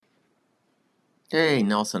Hey,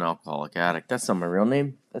 Nelson, alcoholic addict. That's not my real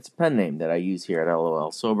name. That's a pen name that I use here at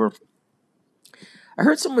LOL Sober. I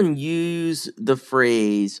heard someone use the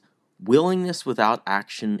phrase willingness without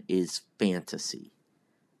action is fantasy.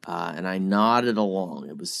 And I nodded along.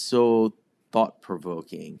 It was so thought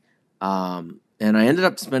provoking. And I ended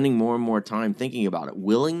up spending more and more time thinking about it.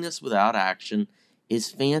 Willingness without action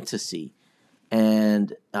is fantasy.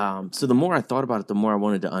 And so the more I thought about it, the more I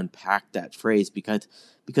wanted to unpack that phrase because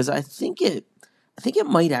I think it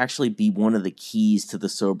might actually be one of the keys to the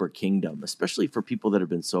sober kingdom, especially for people that have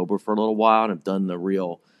been sober for a little while and have done the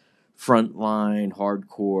real frontline,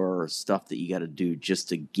 hardcore stuff that you got to do just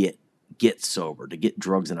to get sober, to get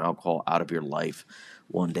drugs and alcohol out of your life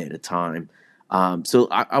one day at a time. So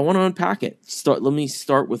I want to unpack it. Let me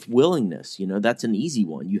start with willingness. That's an easy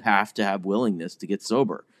one. You have to have willingness to get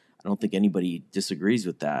sober. I don't think anybody disagrees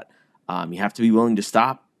with that. You have to be willing to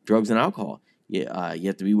stop drugs and alcohol. You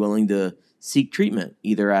have to be willing to seek treatment,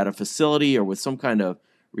 either at a facility or with some kind of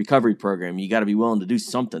recovery program. You got to be willing to do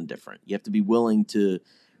something different. You have to be willing to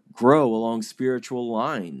grow along spiritual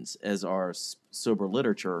lines, as our sober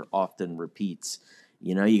literature often repeats.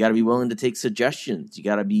 You got to be willing to take suggestions. You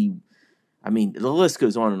got to be, the list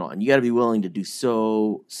goes on and on. You got to be willing to do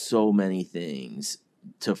so many things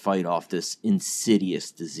to fight off this insidious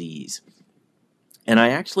disease. And I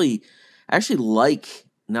actually like,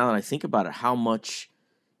 now that I think about it, how much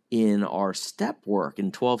in our step work,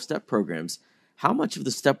 in 12-step programs, how much of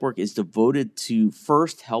the step work is devoted to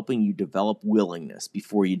first helping you develop willingness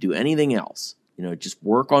before you do anything else. Just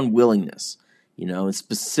work on willingness. And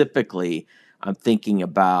specifically, I'm thinking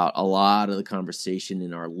about a lot of the conversation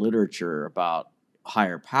in our literature about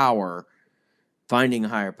higher power, finding a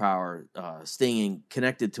higher power, staying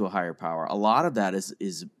connected to a higher power. A lot of that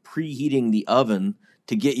is preheating the oven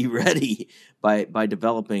to get you ready by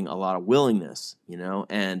developing a lot of willingness,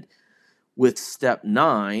 and with step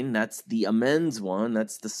 9, that's the amends one.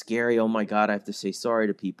 That's the scary, oh my God, I have to say sorry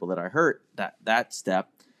to people that I hurt. That step,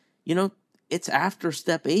 it's after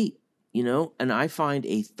step 8, and I find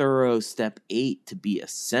a thorough step 8 to be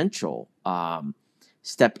essential.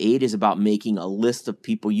 Step 8 is about making a list of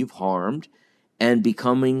people you've harmed and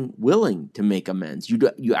becoming willing to make amends.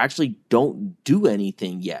 You actually don't do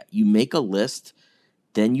anything yet. You make a list,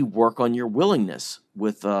 then you work on your willingness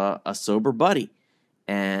with a sober buddy.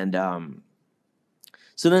 And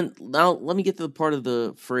so then now let me get to the part of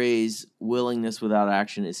the phrase willingness without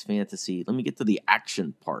action is fantasy. Let me get to the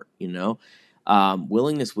action part,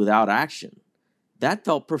 willingness without action. That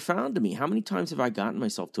felt profound to me. How many times have I gotten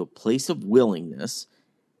myself to a place of willingness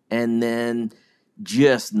and then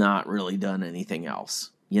just not really done anything else?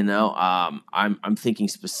 I'm thinking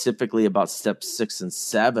specifically about step 6 and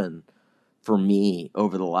 7 for me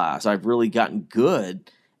over the last. I've really gotten good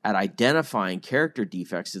at identifying character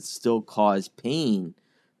defects that still cause pain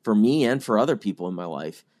for me and for other people in my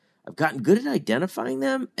life. I've gotten good at identifying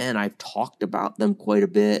them, and I've talked about them quite a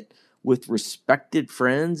bit with respected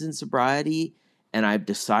friends in sobriety, and I've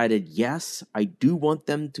decided, yes, I do want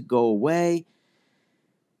them to go away,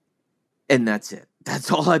 and that's it.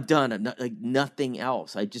 That's all I've done. I'm not like nothing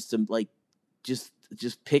else. I just am like just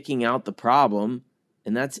picking out the problem,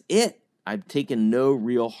 and that's it. I've taken no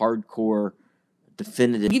real hardcore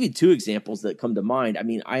definitive. I'll give you 2 examples that come to mind.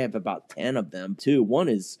 I have about 10 of them too. One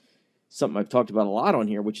is something I've talked about a lot on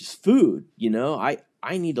here, which is food. I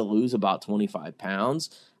need to lose about 25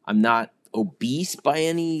 pounds. I'm not obese by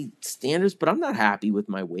any standards, but I'm not happy with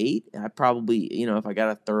my weight. I probably, if I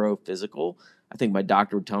got a thorough physical, I think my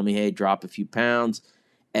doctor would tell me, hey, drop a few pounds.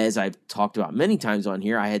 As I've talked about many times on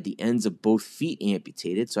here, I had the ends of both feet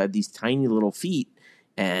amputated. So I have these tiny little feet.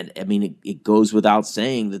 And it goes without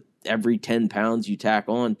saying that every 10 pounds you tack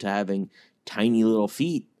on to having tiny little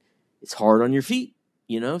feet, it's hard on your feet,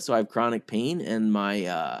 so I have chronic pain, and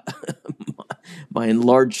my my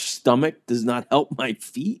enlarged stomach does not help my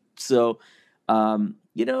feet. So, and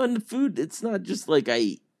the food, it's not just like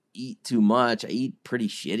I eat too much. I eat pretty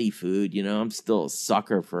shitty food. I'm still a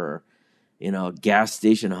sucker for, a gas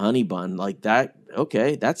station honey bun like that.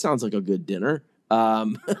 Okay, that sounds like a good dinner.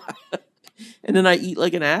 And then I eat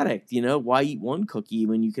like an addict, why eat one cookie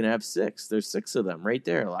when you can have 6? There's 6 of them right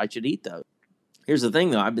there. I should eat those. Here's the thing,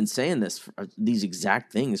 though. I've been saying these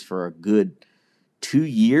exact things for a good 2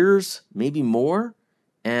 years, maybe more.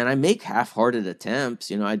 And I make half-hearted attempts.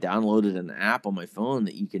 I downloaded an app on my phone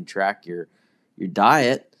that you can track your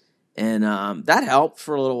diet. And that helped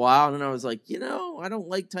for a little while. And then I was like, I don't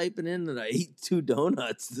like typing in that I ate 2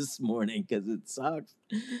 donuts this morning because it sucks.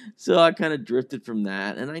 So I kind of drifted from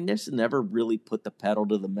that. And I just never really put the pedal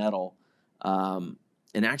to the metal and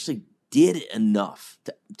actually did enough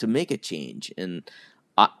to make a change. And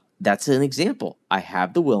that's an example. I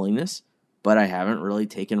have the willingness, but I haven't really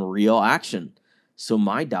taken real action. So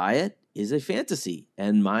my diet is a fantasy,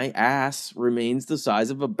 and my ass remains the size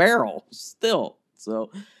of a barrel still.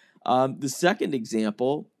 So the second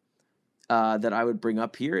example that I would bring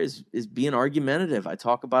up here is being argumentative. I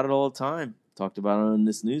talk about it all the time. Talked about it in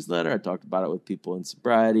this newsletter. I talked about it with people in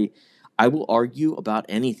sobriety. I will argue about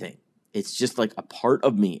anything. It's just like a part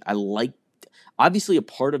of me. Obviously a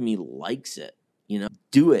part of me likes it,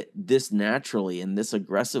 do it this naturally and this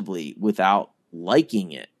aggressively without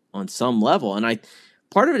liking it on some level. And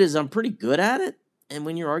part of it is I'm pretty good at it. And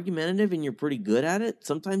when you're argumentative and you're pretty good at it,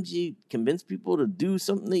 sometimes you convince people to do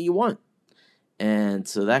something that you want. And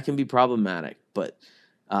so that can be problematic. But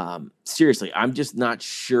seriously, I'm just not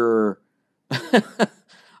sure.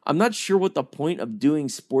 I'm not sure what the point of doing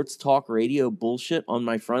sports talk radio bullshit on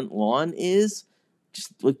my front lawn is.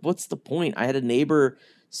 Just like, what's the point? I had a neighbor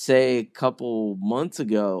say a couple months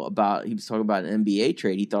ago he was talking about an NBA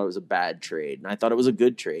trade. He thought it was a bad trade, and I thought it was a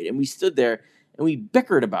good trade. And we stood there and we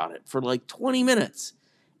bickered about it for like 20 minutes.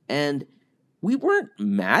 And we weren't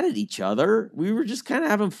mad at each other. We were just kind of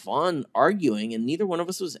having fun arguing, and neither one of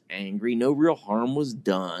us was angry. No real harm was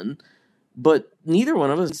done. But neither one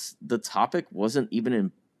of us, the topic wasn't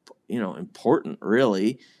even important,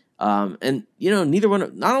 really. And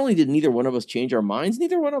not only did neither one of us change our minds,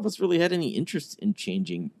 neither one of us really had any interest in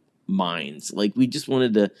changing minds. Like, we just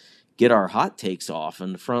wanted to get our hot takes off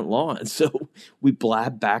on the front lawn. So we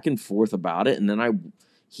blabbed back and forth about it. And then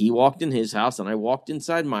he walked in his house and I walked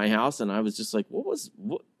inside my house, and I was just like, what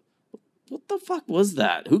the fuck was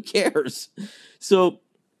that? Who cares? So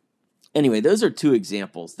anyway, those are two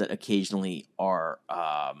examples that occasionally are,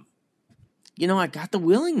 I got the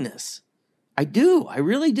willingness. I do. I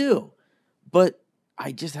really do. But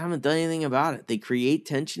I just haven't done anything about it. They create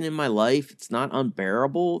tension in my life. It's not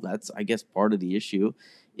unbearable. That's, I guess, part of the issue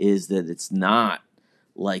is that it's not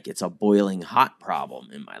like it's a boiling hot problem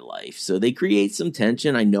in my life. So they create some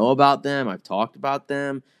tension. I know about them. I've talked about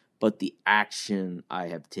them. But the action I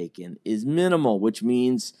have taken is minimal, which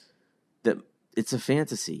means that it's a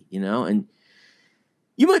fantasy, and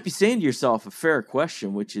you might be saying to yourself a fair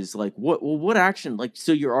question, which is like, what action, like,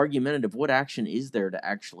 so you're argumentative, what action is there to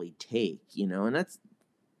actually take, and it's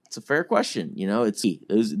a fair question,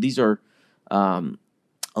 these are a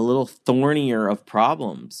little thornier of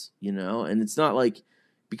problems, and it's not like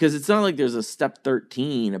there's a step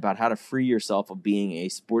 13 about how to free yourself of being a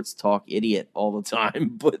sports talk idiot all the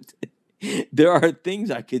time, but there are things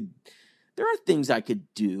I could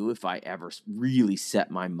do if I ever really set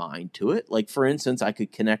my mind to it. Like, for instance, I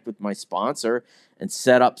could connect with my sponsor and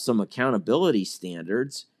set up some accountability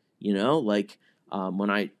standards, like when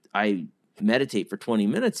I meditate for 20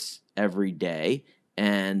 minutes every day.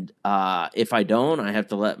 And if I don't, I have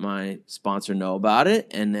to let my sponsor know about it.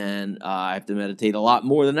 And then I have to meditate a lot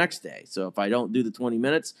more the next day. So if I don't do the 20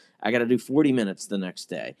 minutes, I got to do 40 minutes the next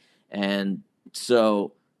day. And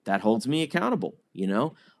so that holds me accountable,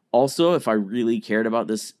 Also, if I really cared about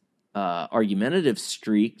this argumentative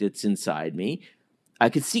streak that's inside me, I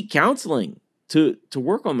could seek counseling to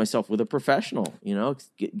work on myself with a professional,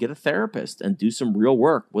 get a therapist and do some real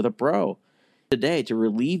work with a pro today to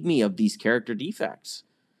relieve me of these character defects.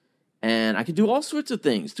 And I could do all sorts of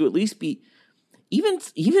things to at least be, even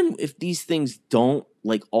if these things don't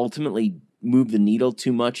like ultimately move the needle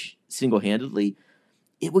too much single-handedly,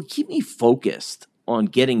 it would keep me focused on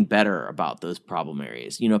getting better about those problem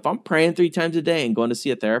areas. If I'm praying 3 times a day and going to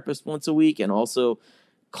see a therapist once a week and also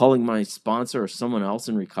calling my sponsor or someone else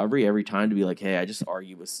in recovery every time to be like, hey, I just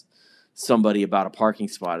argued with somebody about a parking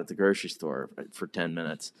spot at the grocery store for 10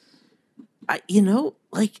 minutes.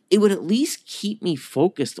 It would at least keep me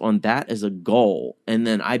focused on that as a goal. And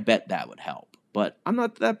then I bet that would help. But I'm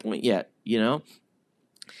not to that point yet, And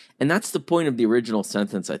that's the point of the original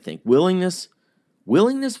sentence, I think. Willingness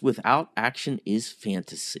without action is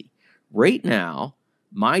fantasy. Right now,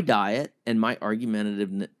 my diet and my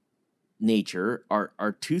argumentative nature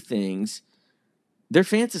are two things. They're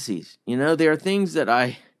fantasies. They are things that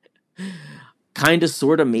I kind of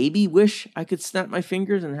sort of maybe wish I could snap my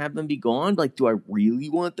fingers and have them be gone. Like, do I really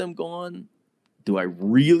want them gone? Do I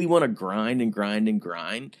really want to grind and grind and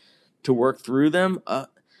grind to work through them?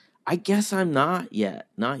 I guess I'm not yet.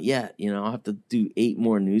 Not yet. I'll have to do 8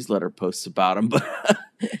 more newsletter posts about them. But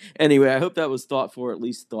anyway, I hope that was thoughtful, or at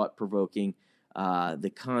least thought-provoking.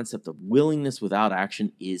 The concept of willingness without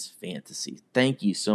action is fantasy. Thank you so much.